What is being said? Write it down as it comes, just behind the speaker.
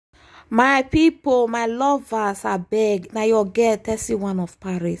My people, my lovers, I beg. Now your girl, Tessie one of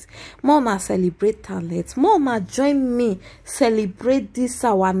Paris. Mona celebrate talent. Mona join me celebrate this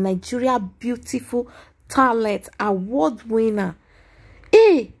our Nigeria beautiful talent award winner.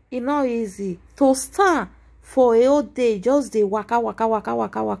 Hey, it's not easy to stand for a whole day. Just the waka waka waka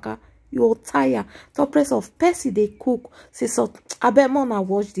waka waka. You're tired. The press of Percy they cook. Say so. I bet Mona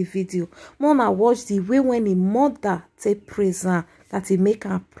watch the video. Mona watch the way when the mother take present that he make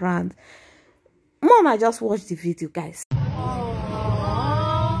her proud. Mona just watch the video, guys.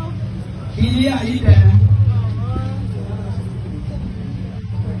 Hilda, are you there?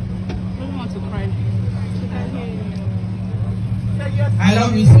 I don't want to cry. I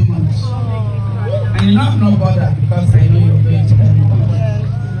love you so much. And not no bother because I know you're going to help me.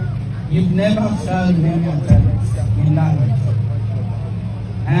 You've never felt many attempts in life.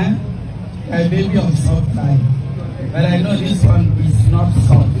 Eh? A baby of soft life. But I know this one is not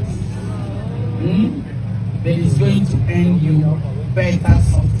soft. But it's going to end you better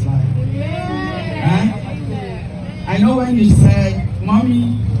soft life. Eh? I know when you said,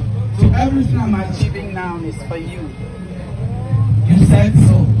 Mommy, to everything I'm achieving now is for you. You said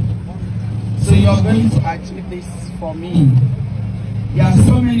so. So you're going to achieve this for me. There are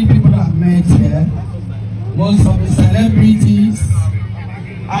so many people I've met here. Most of the celebrities.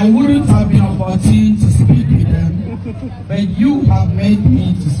 I wouldn't have been opportune to speak with them, but you have made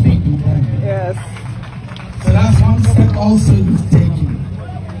me to speak with them. Yes. So that's one step also you've taken.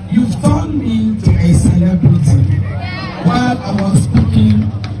 You've turned me to a celebrity while I was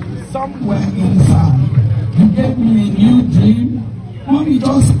cooking somewhere inside. You gave me a new dream. Mommy,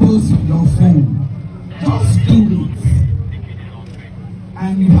 just pose with your phone. Just do it.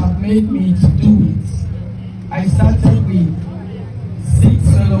 And you have made me to do it. I started with 6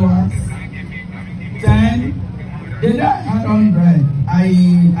 followers. Then I had 100.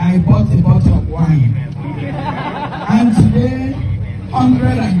 I bought a bottle of wine. And today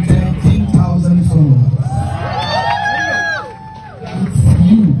 113,000 followers. It's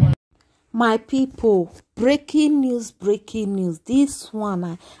you. My people, breaking news. This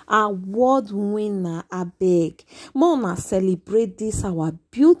one, award winner, I beg. Mona celebrate this our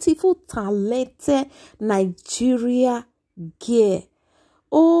beautiful, talented Nigeria girl.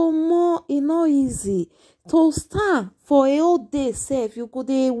 Oh, more, it's not easy to stand for a whole day. If you go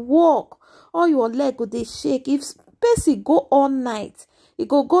dey walk, or your leg go dey shake. If person go all night, he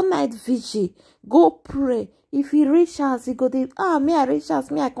go night vigil, go pray. If he reach house, he go dey me I reach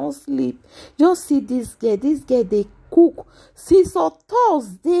house, me I can't sleep. Just see this girl they cook since on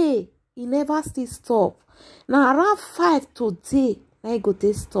Thursday. He never still stop. Now around 5 today, now he go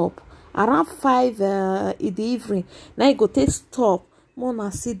take stop. Around 5 in the evening, now he go take stop.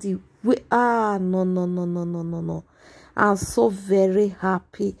 Mona see the way. No. I'm so very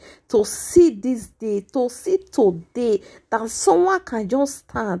happy to see this day, to see today that someone can just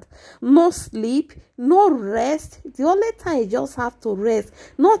stand, no sleep, no rest. The only time you just have to rest,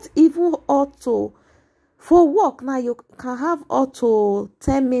 not even auto for work. Now you can have auto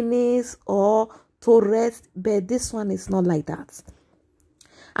 10 minutes or to rest, but this one is not like that.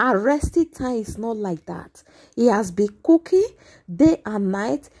 Our resting time is not like that. He has been cooking day and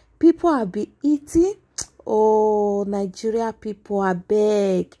night. People have been eating. Oh, Nigeria people, I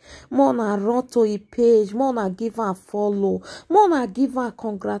beg. Mona run to a page. Mona give her follow. Mona give her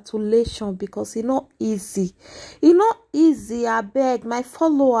congratulations because it's not easy. It's not easy, I beg. My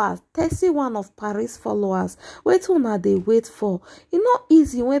followers, Tessie one of Paris followers, wait till they wait for. It's not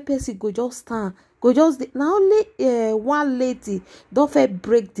easy when person go just stand. Go just now only one lady don't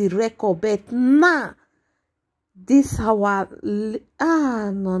break the record, but nah, this our no.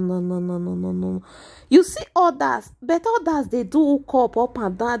 You see others, but others they do hook up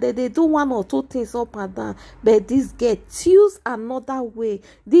and down. They do 1 or 2 things up and down. But this girl choose another way.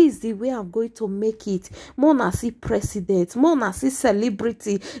 This is the way I'm going to make it. Mona see president, Mona see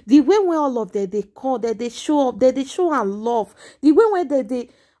celebrity. The way when all of them they call, they show up, they show and love. The way when they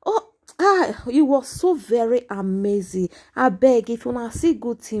it was so very amazing. I beg, if you want to see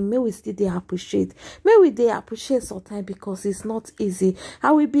good thing, may we still they appreciate. May we they appreciate sometimes because it's not easy.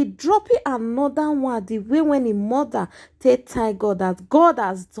 I will be dropping another one the way when the mother take time God that God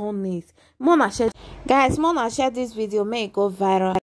has done it. Mona share, guys. Mona share this video, may it go viral.